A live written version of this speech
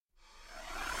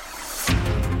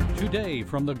Today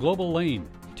from the global lane,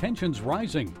 tensions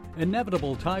rising,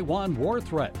 inevitable Taiwan war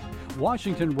threat,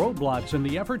 Washington roadblocks in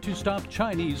the effort to stop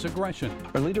Chinese aggression.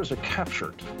 Our leaders are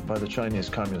captured by the Chinese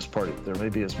Communist Party. There may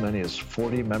be as many as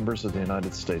 40 members of the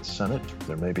United States Senate.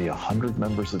 There may be 100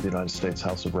 members of the United States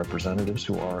House of Representatives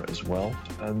who are as well,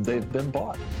 and they've been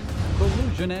bought.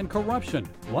 Collusion and corruption.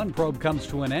 One probe comes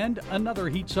to an end, another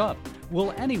heats up.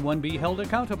 Will anyone be held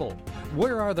accountable?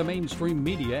 Where are the mainstream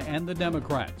media and the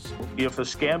Democrats? If a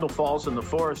scandal falls in the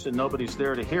forest and nobody's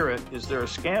there to hear it, is there a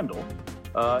scandal?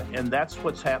 And that's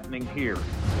what's happening here.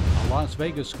 A Las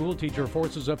Vegas school teacher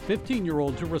forces a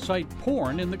 15-year-old to recite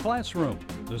porn in the classroom.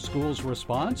 The school's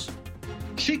response?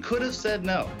 She could have said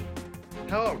no.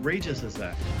 How outrageous is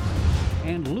that?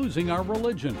 And losing our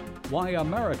religion. Why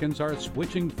Americans are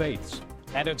switching faiths.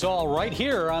 And it's all right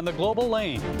here on the global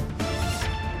lane.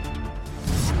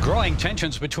 Growing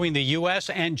tensions between the U.S.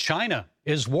 and China.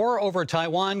 Is war over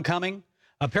Taiwan coming?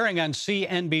 Appearing on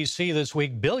CNBC this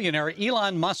week, billionaire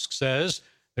Elon Musk says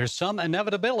there's some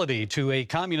inevitability to a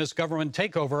communist government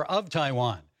takeover of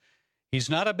Taiwan. He's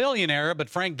not a billionaire,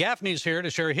 but Frank Gaffney's here to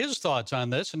share his thoughts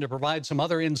on this and to provide some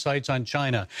other insights on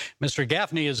China. Mr.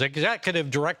 Gaffney is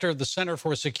executive director of the Center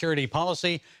for Security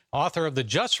Policy, author of the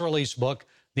just-released book,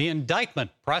 The Indictment,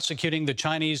 prosecuting the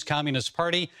Chinese Communist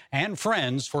Party and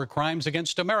friends for crimes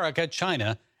against America,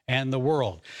 China, and the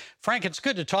world. Frank, it's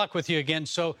good to talk with you again.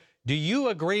 So do you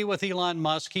agree with Elon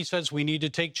Musk? He says we need to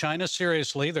take China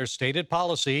seriously. Their stated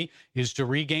policy is to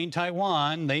regain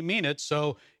Taiwan. They mean it.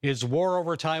 So is war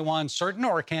over Taiwan certain,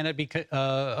 or can it be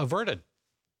averted?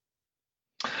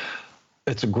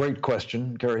 It's a great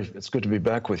question, Gary. It's good to be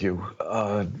back with you.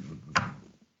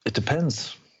 It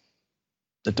depends.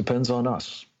 It depends on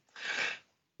us.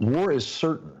 War is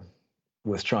certain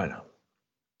with China.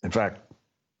 In fact,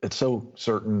 it's so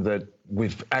certain that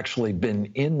we've actually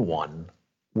been in one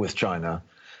with China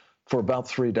for about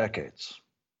 3 decades.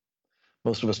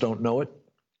 Most of us don't know it.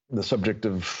 The subject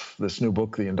of this new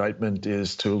book, The Indictment,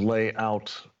 is to lay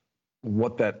out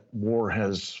what that war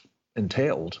has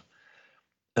entailed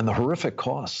and the horrific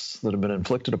costs that have been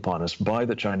inflicted upon us by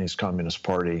the Chinese Communist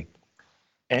Party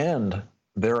and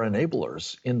their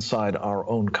enablers inside our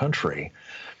own country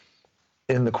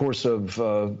in the course of,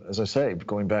 as I say,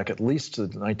 going back at least to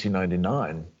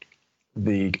 1999,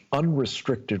 the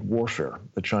unrestricted warfare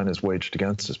that China's waged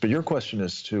against us. But your question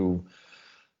is to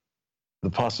the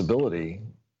possibility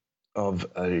of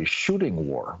a shooting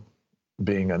war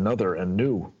being another and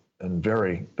new and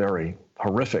very, very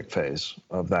horrific phase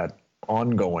of that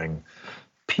ongoing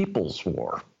people's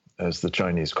war, as the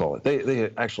Chinese call it. They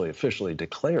actually officially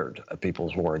declared a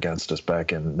people's war against us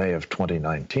back in May of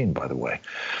 2019, by the way.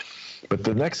 But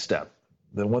the next step,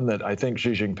 the one that I think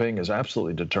Xi Jinping is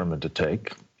absolutely determined to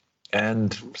take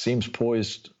and seems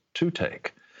poised to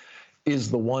take, is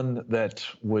the one that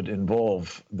would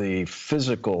involve the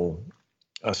physical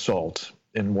assault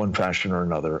in one fashion or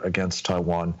another against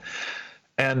Taiwan.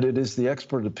 And it is the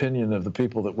expert opinion of the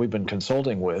people that we've been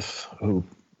consulting with, who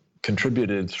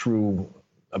contributed through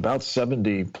about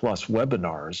 70 plus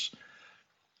webinars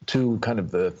to kind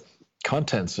of the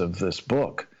contents of this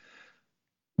book,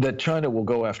 that China will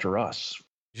go after us.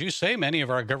 As you say, many of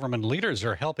our government leaders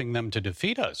are helping them to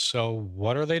defeat us. So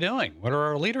what are they doing? What are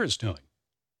our leaders doing?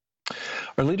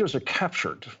 Our leaders are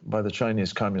captured by the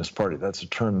Chinese Communist Party. That's a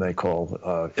term they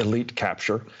call elite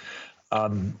capture.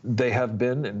 They have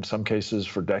been, in some cases,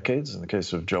 for decades. In the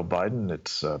case of Joe Biden,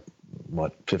 it's,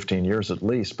 15 years at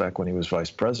least, back when he was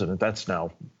vice president. That's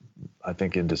now, I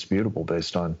think, indisputable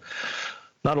based on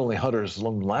not only Hunter's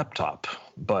lone laptop,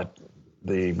 but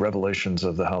the revelations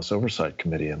of the House Oversight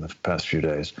Committee in the past few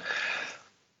days.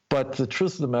 But the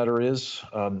truth of the matter is,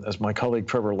 as my colleague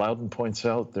Trevor Loudon points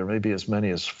out, there may be as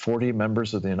many as 40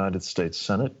 members of the United States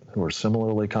Senate who are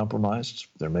similarly compromised.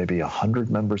 There may be 100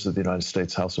 members of the United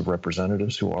States House of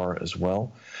Representatives who are as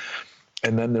well.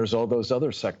 And then there's all those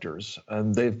other sectors,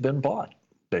 and they've been bought,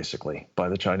 basically, by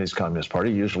the Chinese Communist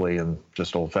Party, usually in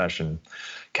just old-fashioned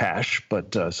cash,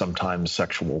 but sometimes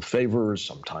sexual favors,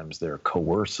 sometimes they're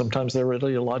coerced, sometimes they're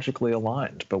ideologically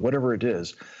aligned. But whatever it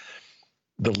is,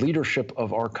 the leadership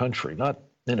of our country, not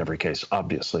in every case,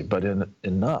 obviously, but in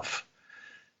enough,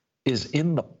 is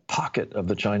in the pocket of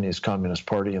the Chinese Communist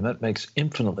Party, and that makes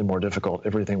infinitely more difficult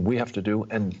everything we have to do,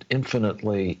 and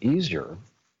infinitely easier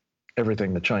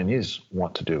everything the Chinese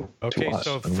want to do to us.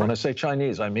 And when I say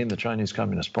Chinese, I mean the Chinese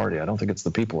Communist Party. I don't think it's the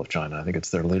people of China. I think it's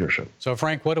their leadership. So,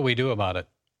 Frank, what do we do about it?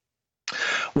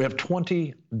 We have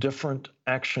 20 different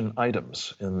action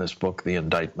items in this book, The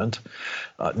Indictment,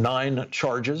 9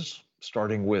 charges,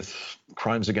 starting with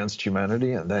crimes against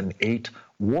humanity, and then 8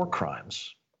 war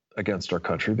crimes against our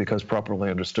country because, properly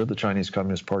understood, the Chinese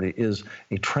Communist Party is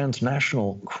a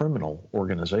transnational criminal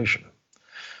organization.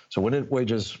 So when it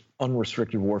wages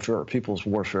unrestricted warfare or people's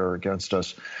warfare against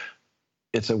us,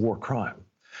 it's a war crime.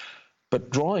 But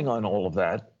drawing on all of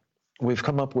that, we've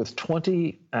come up with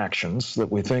 20 actions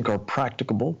that we think are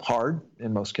practicable, hard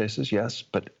in most cases, yes,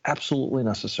 but absolutely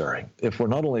necessary if we're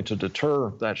not only to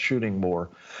deter that shooting more,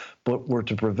 but we're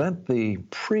to prevent the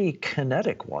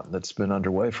pre-kinetic one that's been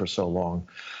underway for so long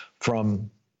from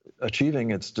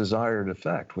achieving its desired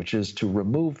effect, which is to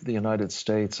remove the United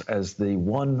States as the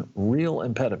one real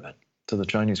impediment to the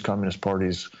Chinese Communist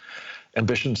Party's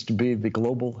ambitions to be the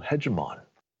global hegemon.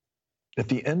 At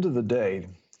the end of the day,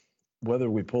 whether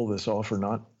we pull this off or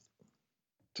not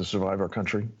to survive our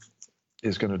country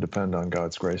is going to depend on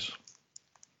God's grace.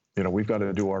 You know, we've got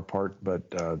to do our part, but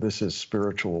this is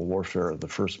spiritual warfare of the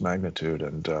first magnitude,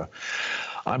 and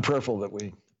I'm prayerful that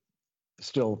we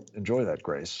still enjoy that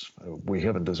grace. We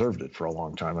haven't deserved it for a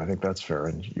long time. I think that's fair,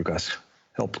 and you guys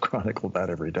help chronicle that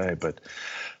every day. But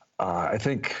I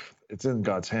think it's in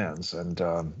God's hands,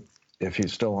 and if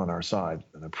he's still on our side,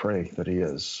 and I pray that he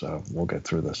is, we'll get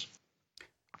through this.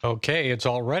 Okay, it's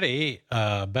already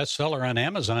a bestseller on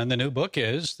Amazon. The new book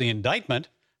is The Indictment,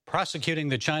 Prosecuting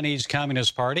the Chinese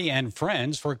Communist Party and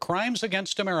Friends for Crimes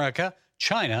Against America,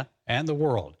 China, and the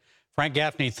World. Frank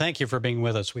Gaffney, thank you for being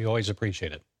with us. We always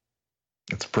appreciate it.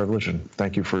 It's a privilege, and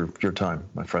thank you for your time,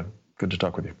 my friend. Good to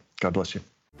talk with you. God bless you.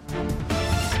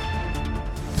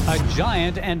 A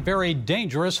giant and very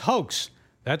dangerous hoax.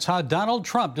 That's how Donald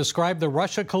Trump described the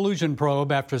Russia collusion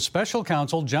probe after special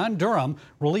counsel John Durham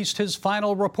released his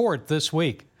final report this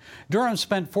week. Durham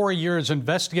spent 4 years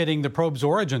investigating the probe's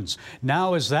origins.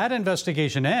 Now, as that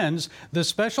investigation ends, the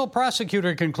special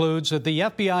prosecutor concludes that the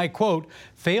FBI, quote,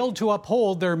 failed to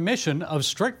uphold their mission of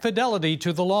strict fidelity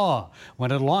to the law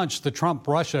when it launched the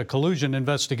Trump-Russia collusion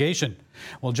investigation.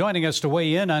 Well, joining us to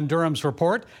weigh in on Durham's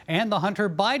report and the Hunter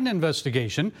Biden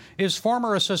investigation is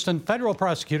former Assistant Federal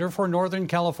Prosecutor for Northern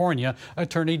California,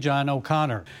 Attorney John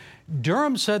O'Connor.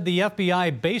 Durham said the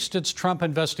FBI based its Trump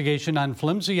investigation on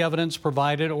flimsy evidence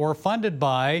provided or funded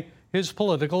by his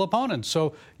political opponents.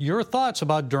 So your thoughts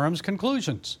about Durham's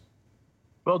conclusions?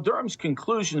 Well, Durham's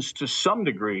conclusions to some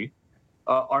degree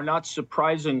are not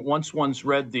surprising once one's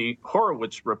read the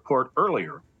Horowitz report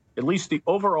earlier, at least the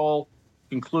overall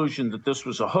conclusion that this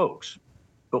was a hoax.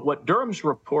 But what Durham's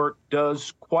report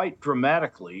does quite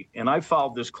dramatically, and I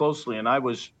followed this closely, and I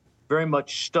was very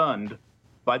much stunned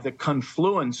by the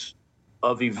confluence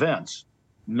of events.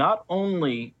 Not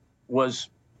only was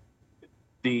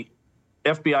the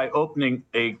FBI opening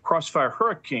a crossfire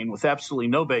hurricane with absolutely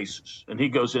no basis, and he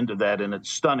goes into that, and it's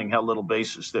stunning how little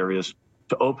basis there is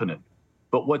to open it.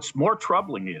 But what's more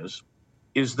troubling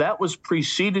is that was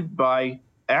preceded by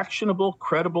actionable,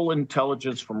 credible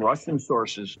intelligence from Russian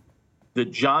sources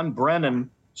that John Brennan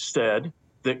said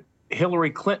that Hillary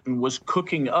Clinton was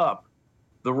cooking up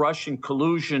the Russian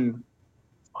collusion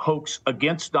hoax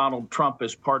against Donald Trump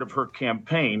as part of her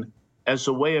campaign as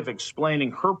a way of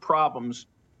explaining her problems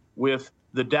with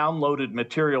the downloaded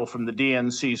material from the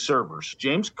DNC servers.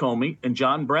 James Comey and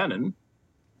John Brennan,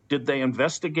 did they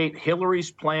investigate Hillary's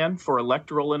plan for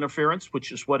electoral interference,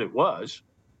 which is what it was?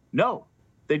 No,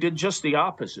 they did just the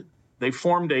opposite. They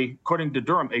formed according to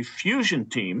Durham, a fusion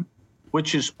team,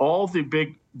 which is all the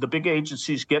big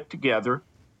agencies get together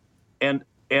and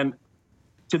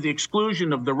to the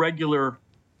exclusion of the regular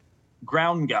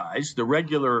ground guys, the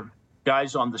regular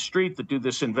guys on the street that do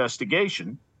this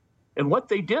investigation. And what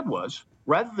they did was,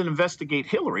 rather than investigate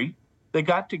Hillary, they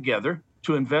got together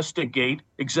to investigate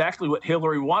exactly what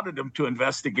Hillary wanted them to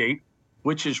investigate,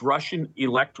 which is Russian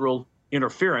electoral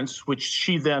interference, which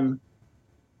she then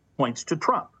points to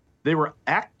Trump. They were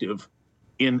active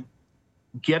in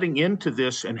getting into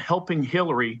this and helping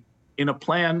Hillary in a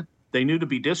plan they knew to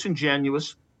be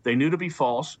disingenuous, they knew to be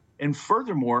false, and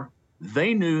furthermore,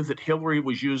 they knew that Hillary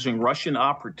was using Russian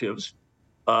operatives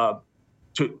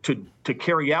to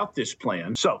carry out this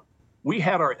plan. So we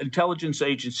had our intelligence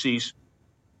agencies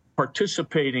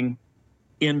participating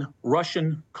in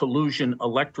Russian collusion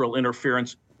electoral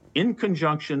interference in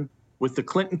conjunction with the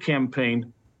Clinton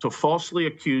campaign to falsely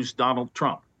accuse Donald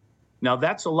Trump. Now,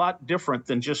 that's a lot different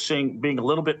than just being a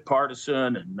little bit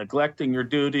partisan and neglecting your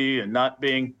duty and not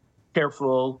being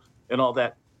careful and all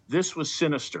that. This was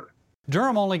sinister.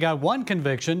 Durham only got one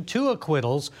conviction, 2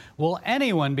 acquittals. Will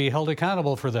anyone be held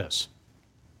accountable for this?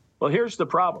 Well, here's the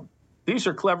problem. These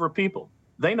are clever people.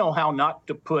 They know how not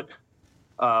to put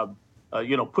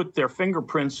their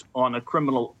fingerprints on a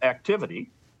criminal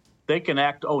activity. They can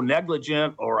act,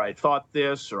 negligent, or I thought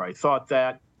this, or I thought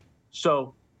that.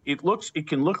 So it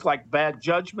can look like bad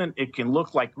judgment. It can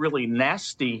look like really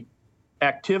nasty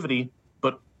activity,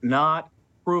 but not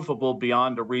provable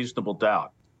beyond a reasonable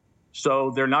doubt.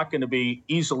 So they're not going to be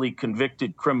easily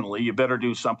convicted criminally. You better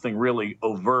do something really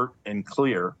overt and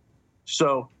clear.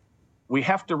 So we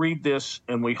have to read this,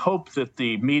 and we hope that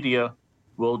the media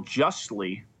will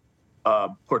justly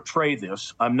portray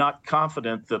this. I'm not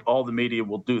confident that all the media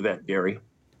will do that, Gary.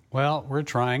 Well, we're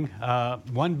trying.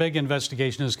 One big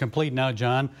investigation is complete now,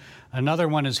 John. Another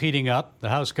one is heating up, the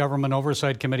House Government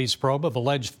Oversight Committee's probe of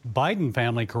alleged Biden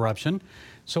family corruption.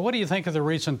 So what do you think of the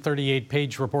recent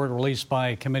 38-page report released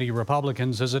by committee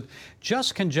Republicans? Is it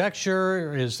just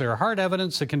conjecture? Is there hard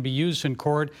evidence that can be used in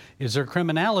court? Is there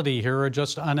criminality here or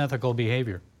just unethical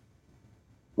behavior?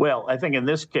 Well, I think in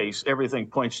this case, everything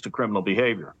points to criminal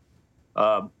behavior.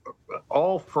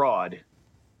 All fraud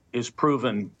is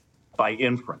proven by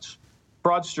inference.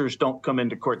 Fraudsters don't come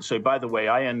into court and say, by the way,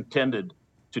 I intended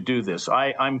to do this.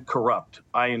 I'm corrupt.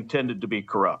 I intended to be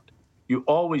corrupt. You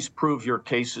always prove your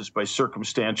cases by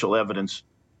circumstantial evidence,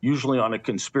 usually on a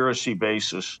conspiracy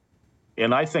basis.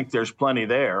 And I think there's plenty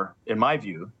there, in my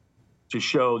view, to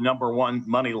show, number one,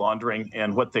 money laundering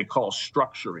and what they call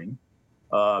structuring.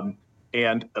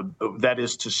 And that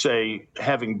is to say,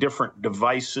 having different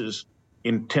devices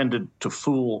intended to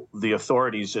fool the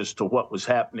authorities as to what was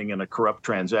happening in a corrupt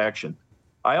transaction.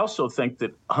 I also think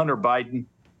that Hunter Biden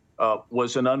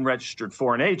was an unregistered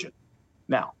foreign agent.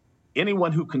 Now,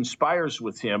 anyone who conspires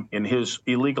with him in his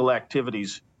illegal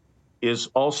activities is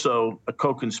also a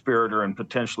co-conspirator and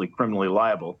potentially criminally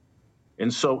liable.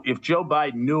 And so if Joe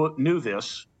Biden knew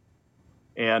this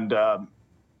and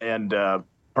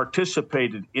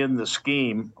participated in the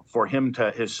scheme for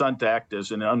his son to act as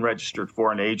an unregistered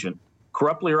foreign agent,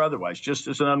 corruptly or otherwise, just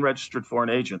as an unregistered foreign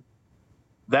agent,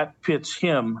 that pits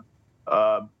him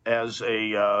as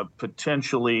a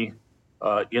potentially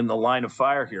in the line of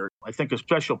fire here. I think a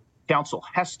special counsel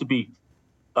has to be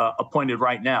appointed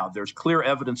right now. There's clear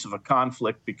evidence of a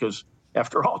conflict because,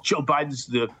 after all, Joe Biden's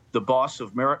the boss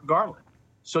of Merrick Garland.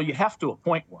 So you have to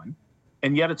appoint one,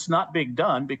 and yet it's not being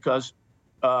done because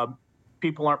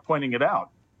people aren't pointing it out.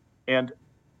 And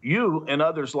you and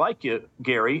others like you,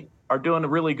 Gary, are doing a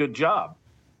really good job.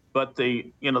 But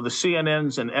the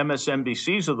CNNs and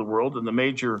MSNBCs of the world and the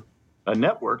major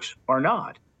networks are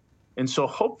not. And so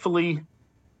hopefully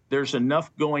there's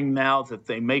enough going now that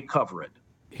they may cover it.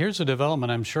 Here's a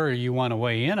development I'm sure you want to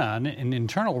weigh in on. An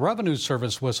Internal Revenue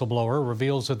Service whistleblower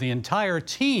reveals that the entire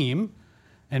team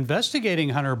investigating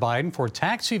Hunter Biden for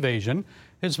tax evasion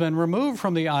has been removed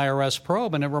from the IRS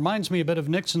probe, and it reminds me a bit of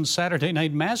Nixon's Saturday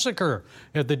Night Massacre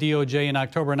at the DOJ in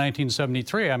October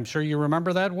 1973. I'm sure you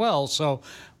remember that well. So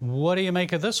what do you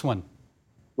make of this one?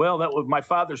 Well, that was my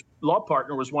father's law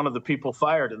partner was one of the people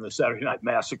fired in the Saturday Night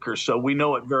Massacre, so we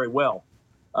know it very well.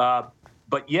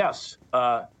 But yes,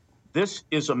 this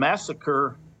is a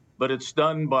massacre, but it's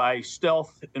done by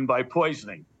stealth and by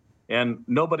poisoning. And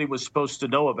nobody was supposed to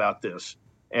know about this.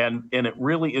 And it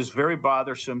really is very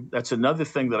bothersome. That's another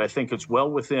thing that I think is well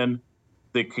within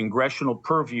the congressional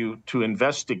purview to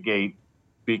investigate,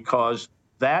 because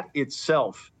that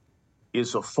itself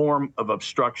is a form of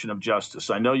obstruction of justice.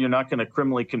 I know you're not going to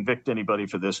criminally convict anybody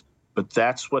for this, but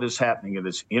that's what is happening. It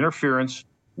is interference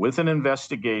with an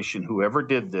investigation, whoever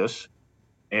did this,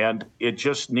 and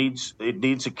it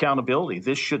needs accountability.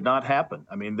 This should not happen.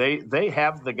 I mean, they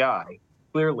have the guy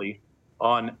clearly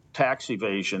on tax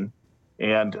evasion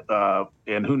and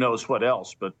who knows what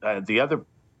else. But the other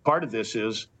part of this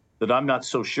is that I'm not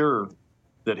so sure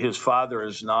that his father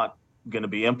is not going to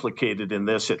be implicated in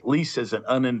this, at least as an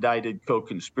unindicted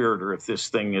co-conspirator, if this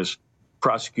thing is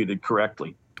prosecuted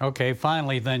correctly. Okay,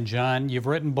 finally then, John, you've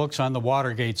written books on the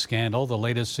Watergate scandal. The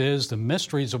latest is The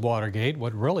Mysteries of Watergate,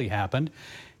 What Really Happened.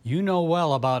 You know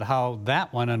well about how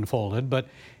that one unfolded, but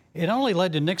it only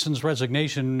led to Nixon's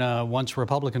resignation once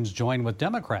Republicans joined with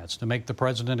Democrats to make the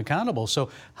president accountable. So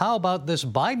how about this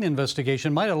Biden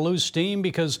investigation? Might it lose steam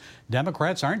because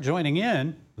Democrats aren't joining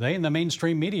in? They and the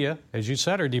mainstream media, as you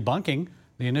said, are debunking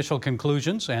the initial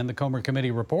conclusions and the Comer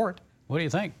Committee report. What do you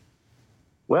think?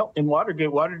 Well, in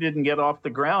Watergate, water didn't get off the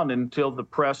ground until the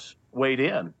press weighed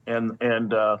in, and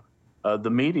the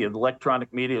media, the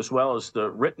electronic media as well as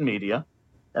the written media,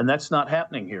 and that's not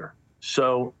happening here.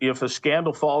 So if a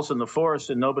scandal falls in the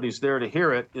forest and nobody's there to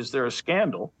hear it, is there a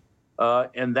scandal?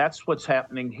 And that's what's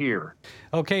happening here.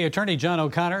 Okay, Attorney John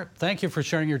O'Connor, thank you for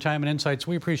sharing your time and insights.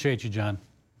 We appreciate you, John.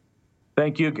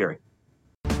 Thank you, Gary.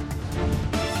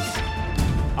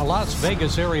 A Las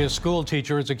Vegas area school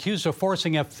teacher is accused of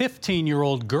forcing a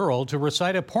 15-year-old girl to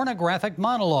recite a pornographic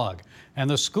monologue, and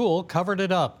the school covered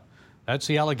it up. That's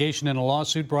the allegation in a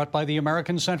lawsuit brought by the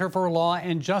American Center for Law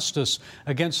and Justice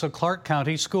against the Clark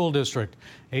County School District.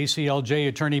 ACLJ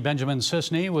attorney Benjamin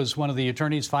Sisney was one of the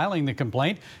attorneys filing the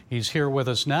complaint. He's here with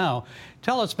us now.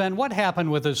 Tell us, Ben, what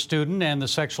happened with the student and the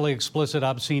sexually explicit,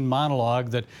 obscene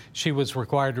monologue that she was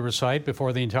required to recite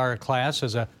before the entire class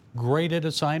as a graded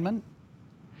assignment?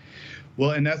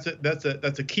 Well, and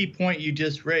that's a key point you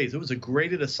just raised. It was a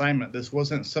graded assignment. This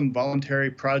wasn't some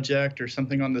voluntary project or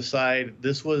something on the side.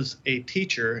 This was a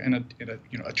teacher in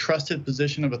a trusted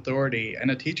position of authority,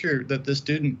 and a teacher that the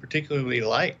student particularly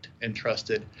liked and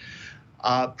trusted,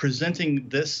 presenting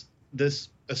this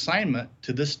assignment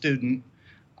to this student.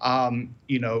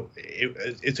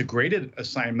 It's a graded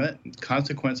assignment.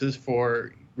 Consequences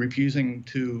for refusing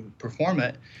to perform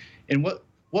it, and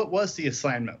What was the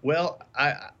assignment? Well,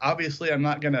 I'm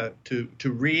not going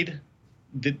to read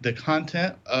the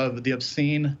content of the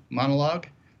obscene monologue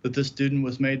that this student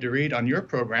was made to read on your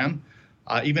program.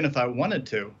 Even if I wanted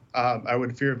to, I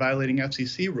would fear violating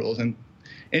FCC rules. And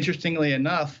interestingly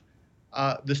enough,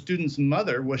 the student's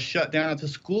mother was shut down at the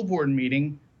school board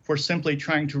meeting for simply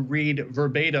trying to read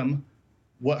verbatim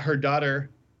what her daughter,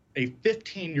 a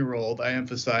 15-year-old, I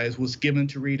emphasize, was given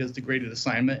to read as the graded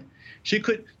assignment.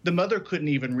 The mother couldn't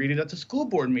even read it at the school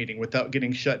board meeting without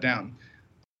getting shut down.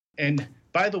 And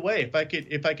by the way,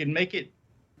 if I could make it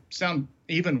sound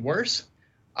even worse,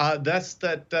 that's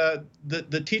that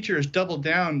the teacher has doubled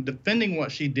down defending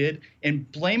what she did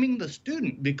and blaming the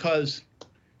student because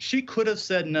she could have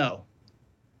said no.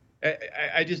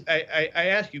 I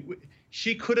ask you,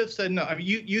 she could have said no. I mean,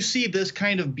 you see this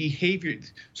kind of behavior.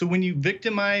 So when you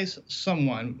victimize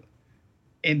someone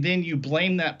and then you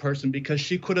blame that person because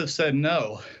she could have said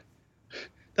no,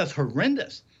 that's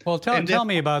horrendous. Well, tell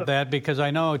me about that, because I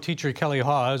know teacher Kelly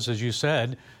Hawes, as you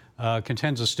said,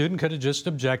 contends a student could have just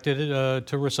objected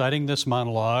to reciting this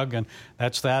monologue, and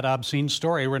that's that obscene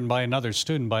story written by another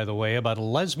student, by the way, about a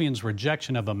lesbian's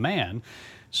rejection of a man.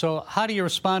 So how do you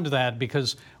respond to that?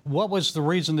 Because what was the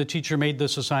reason the teacher made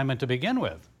this assignment to begin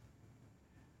with?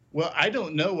 Well, I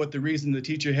don't know what the reason the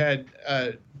teacher had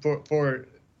I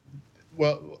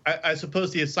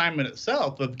suppose the assignment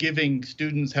itself of giving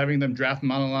students, having them draft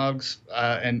monologues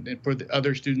and for the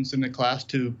other students in the class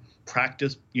to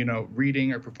practice,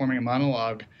 reading or performing a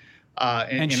monologue.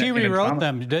 And she rewrote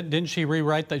them. Didn't she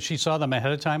rewrite that? She saw them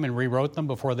ahead of time and rewrote them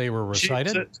before they were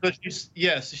recited?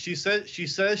 Yes, she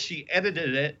says she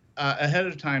edited it ahead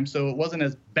of time, so it wasn't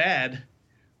as bad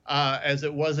as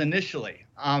it was initially.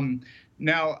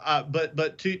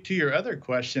 But to your other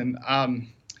question,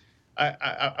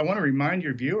 I want to remind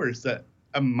your viewers that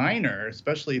a minor,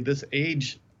 especially this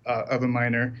age of a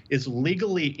minor, is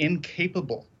legally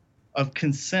incapable of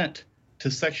consent to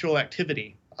sexual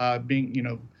activity,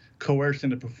 being, coerced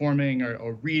into performing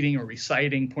or reading or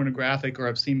reciting pornographic or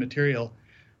obscene material.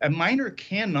 A minor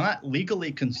cannot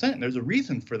legally consent. There's a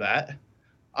reason for that.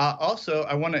 Also,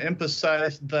 I want to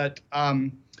emphasize that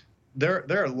there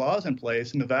are laws in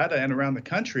place in Nevada and around the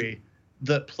country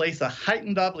that place a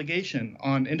heightened obligation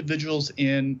on individuals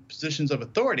in positions of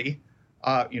authority,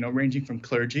 ranging from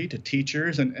clergy to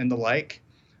teachers and the like,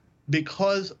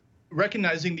 because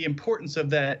recognizing the importance of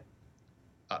that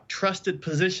trusted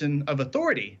position of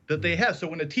authority that they have. So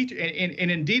when a teacher, and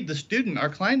indeed the student, our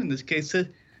client in this case,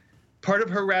 said part of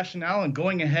her rationale in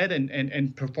going ahead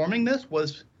and performing this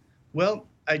was, well,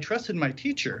 I trusted my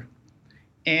teacher,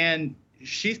 and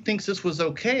she thinks this was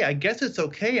okay. I guess it's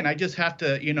okay, and I just have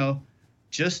to,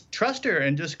 just trust her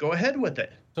and just go ahead with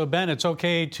it. So, Ben, it's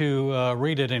okay to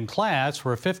read it in class,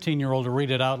 for a 15-year-old to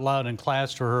read it out loud in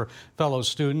class to her fellow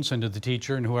students and to the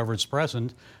teacher and whoever's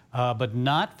present, but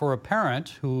not for a parent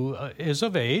who is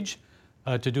of age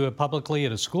to do it publicly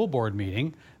at a school board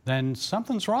meeting. Then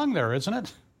something's wrong there, isn't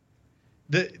it?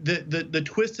 The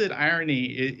twisted irony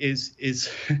is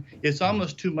it's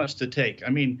almost too much to take. I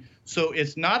mean, so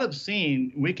it's not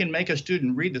obscene. We can make a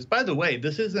student read this. By the way,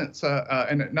 this isn't,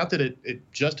 and not that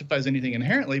it justifies anything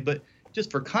inherently, but just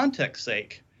for context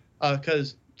sake,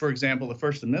 because, for example, the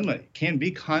First Amendment can be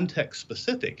context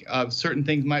specific. Certain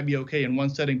things might be okay in one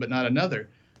setting, but not another.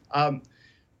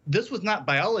 This was not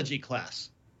biology class,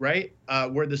 right?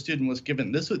 Where the student was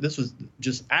given. This was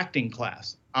just acting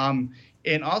class.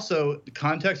 And also the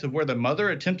context of where the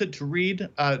mother attempted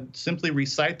to simply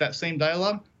recite that same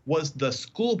dialogue was the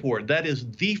school board. That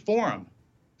is the forum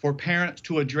for parents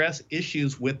to address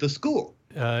issues with the school.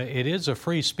 It is a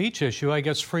free speech issue. I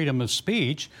guess freedom of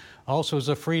speech also is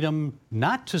a freedom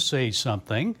not to say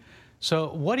something.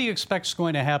 So what do you expect is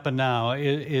going to happen now?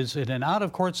 Is it an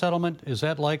out-of-court settlement? Is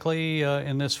that likely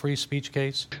in this free speech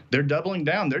case? They're doubling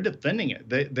down. They're defending it.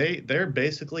 They're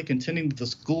basically contending that the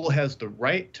school has the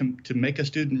right to make a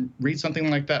student read something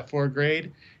like that for a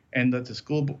grade, and that the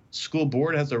school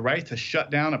board has the right to shut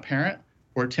down a parent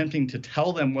for attempting to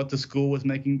tell them what the school was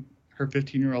making her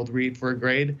 15-year-old read for a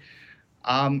grade,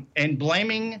 and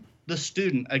blaming the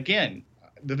student. Again,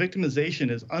 the victimization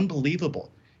is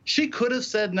unbelievable. She could have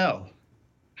said no.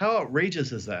 How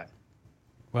outrageous is that?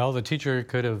 Well, the teacher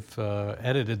could have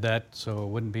edited that so it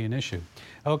wouldn't be an issue.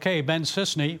 Okay, Ben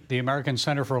Sisney, the American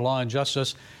Center for Law and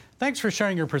Justice, thanks for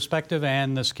sharing your perspective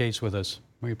and this case with us.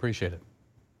 We appreciate it.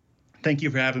 Thank you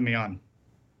for having me on.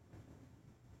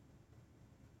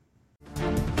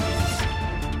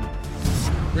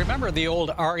 Remember the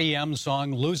old REM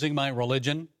song, Losing My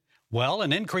Religion? Well,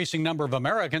 an increasing number of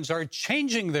Americans are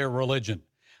changing their religion.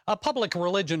 A Public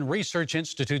Religion Research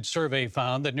Institute survey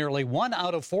found that nearly 1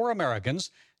 out of 4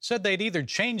 Americans said they'd either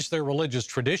changed their religious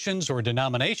traditions or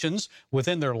denominations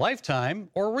within their lifetime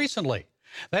or recently.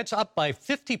 That's up by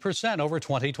 50% over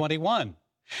 2021.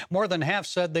 More than half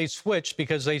said they switched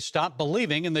because they stopped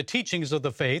believing in the teachings of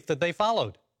the faith that they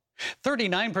followed.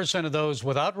 39% of those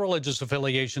without religious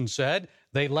affiliation said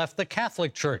they left the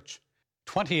Catholic Church.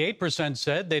 28%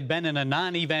 said they'd been in a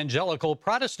non-evangelical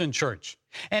Protestant church.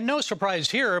 And no surprise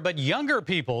here, but younger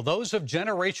people, those of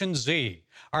Generation Z,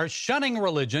 are shunning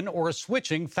religion or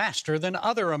switching faster than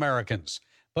other Americans.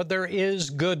 But there is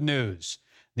good news.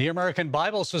 The American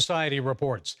Bible Society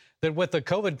reports that with the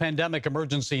COVID pandemic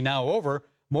emergency now over,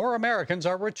 more Americans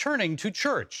are returning to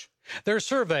church. Their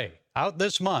survey, out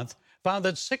this month, found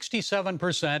that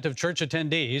 67% of church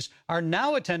attendees are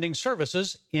now attending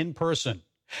services in person.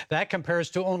 That compares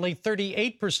to only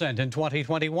 38% in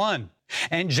 2021.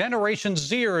 And Generation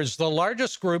Zers, the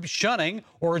largest group shunning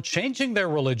or changing their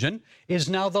religion, is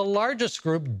now the largest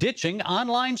group ditching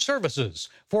online services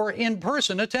for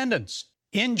in-person attendance.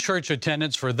 In-church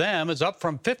attendance for them is up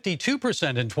from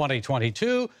 52% in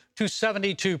 2022 to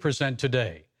 72%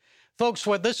 today. Folks,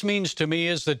 what this means to me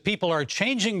is that people are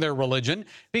changing their religion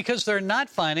because they're not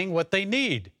finding what they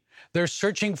need. They're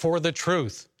searching for the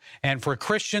truth. And for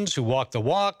Christians who walk the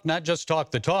walk, not just talk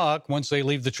the talk once they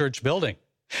leave the church building.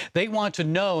 They want to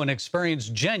know and experience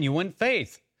genuine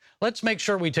faith. Let's make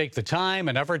sure we take the time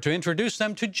and effort to introduce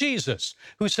them to Jesus,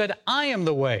 who said, I am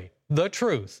the way, the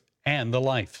truth, and the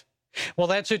life. Well,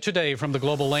 that's it today from the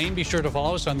Global Lane. Be sure to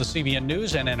follow us on the CBN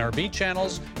News and NRB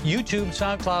channels, YouTube,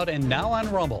 SoundCloud, and now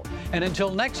on Rumble. And until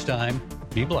next time,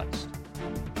 be blessed.